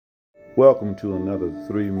Welcome to another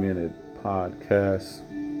 3-minute podcast.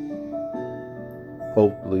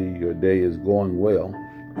 Hopefully, your day is going well.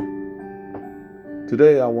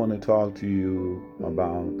 Today, I want to talk to you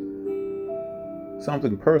about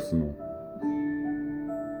something personal.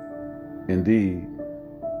 Indeed,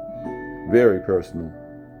 very personal.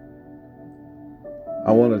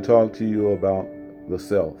 I want to talk to you about the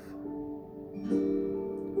self.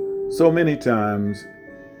 So many times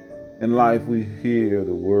in life, we hear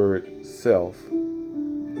the word self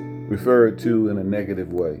referred to in a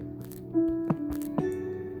negative way,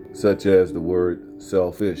 such as the word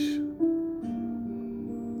selfish,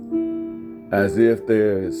 as if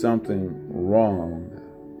there is something wrong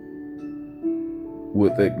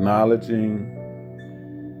with acknowledging,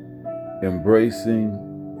 embracing,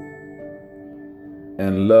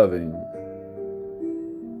 and loving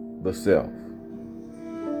the self.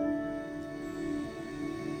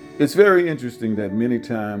 It's very interesting that many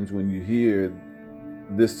times when you hear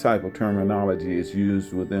this type of terminology, it's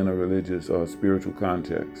used within a religious or spiritual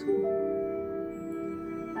context.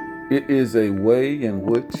 It is a way in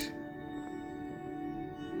which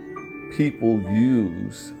people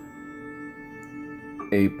use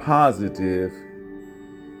a positive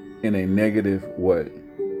in a negative way.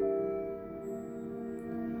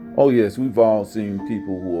 Oh yes, we've all seen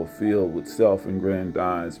people who are filled with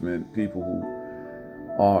self-aggrandizement, people who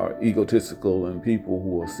are egotistical, and people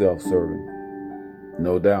who are self-serving.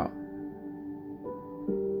 No doubt.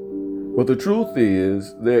 But the truth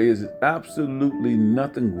is, there is absolutely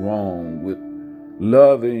nothing wrong with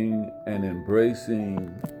loving and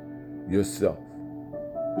embracing yourself.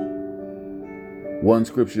 One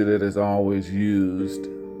scripture that is always used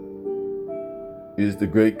is the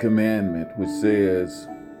Great Commandment, which says,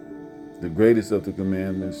 the greatest of the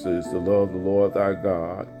commandments is to love the Lord thy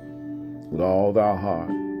God with all thy heart,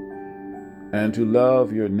 and to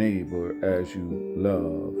love your neighbor as you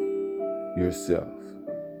love yourself.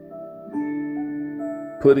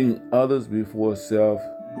 Putting others before self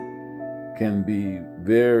can be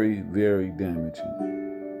very, very damaging.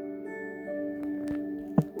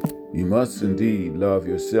 You must indeed love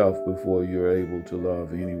yourself before you're able to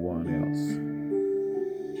love anyone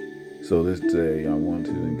else. So this day, I want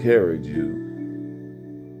to encourage you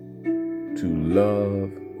to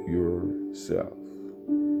love yourself.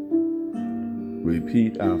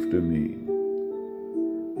 Repeat after me.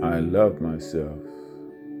 I love myself.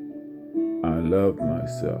 I love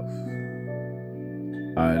myself.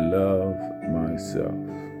 I love myself.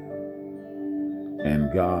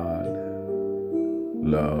 And God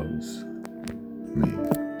loves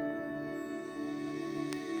me.